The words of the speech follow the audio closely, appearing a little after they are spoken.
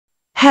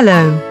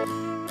Hello.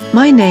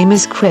 My name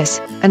is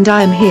Chris, and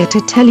I am here to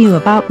tell you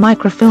about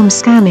microfilm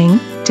scanning.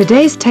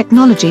 Today's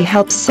technology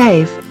helps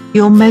save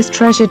your most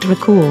treasured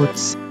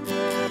records.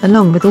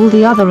 Along with all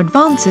the other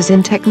advances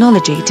in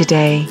technology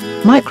today,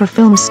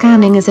 microfilm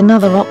scanning is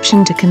another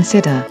option to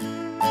consider.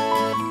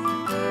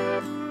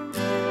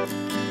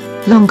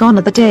 Long gone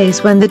are the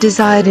days when the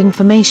desired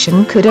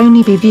information could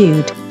only be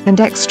viewed and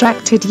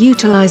extracted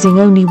utilizing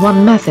only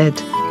one method.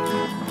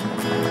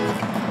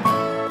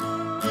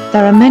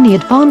 There are many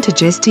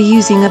advantages to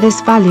using this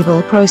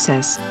valuable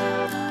process.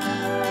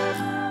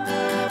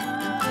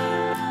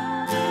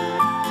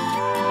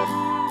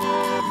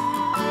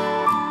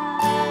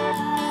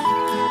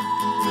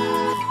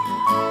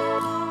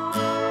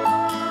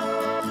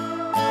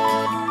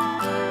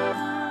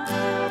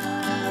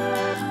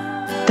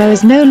 There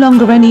is no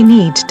longer any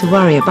need to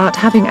worry about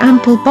having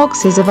ample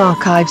boxes of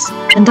archives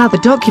and other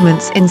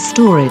documents in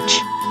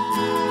storage.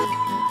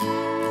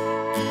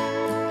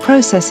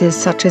 Processes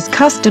such as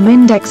custom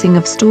indexing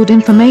of stored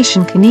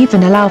information can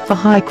even allow for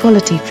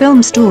high-quality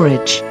film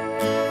storage.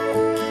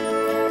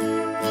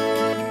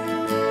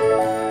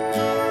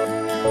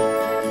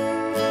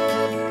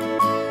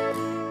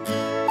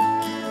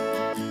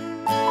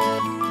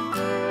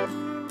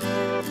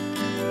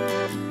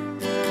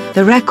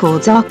 The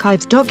records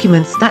archives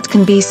documents that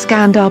can be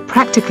scanned are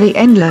practically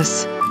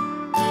endless.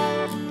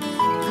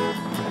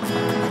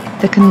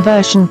 The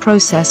conversion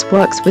process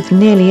works with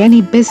nearly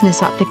any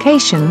business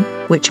application,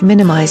 which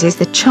minimizes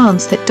the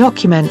chance that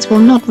documents will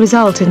not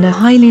result in a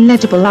highly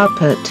legible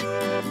output.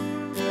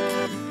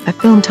 The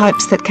film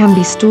types that can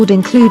be stored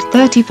include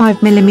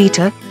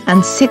 35mm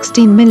and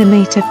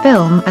 16mm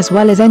film, as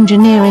well as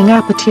engineering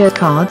aperture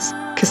cards,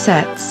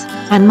 cassettes,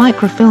 and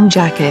microfilm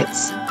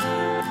jackets.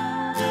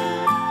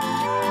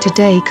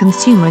 Today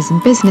consumers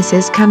and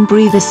businesses can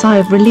breathe a sigh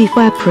of relief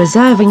where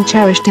preserving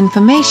cherished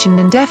information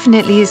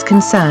indefinitely is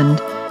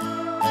concerned.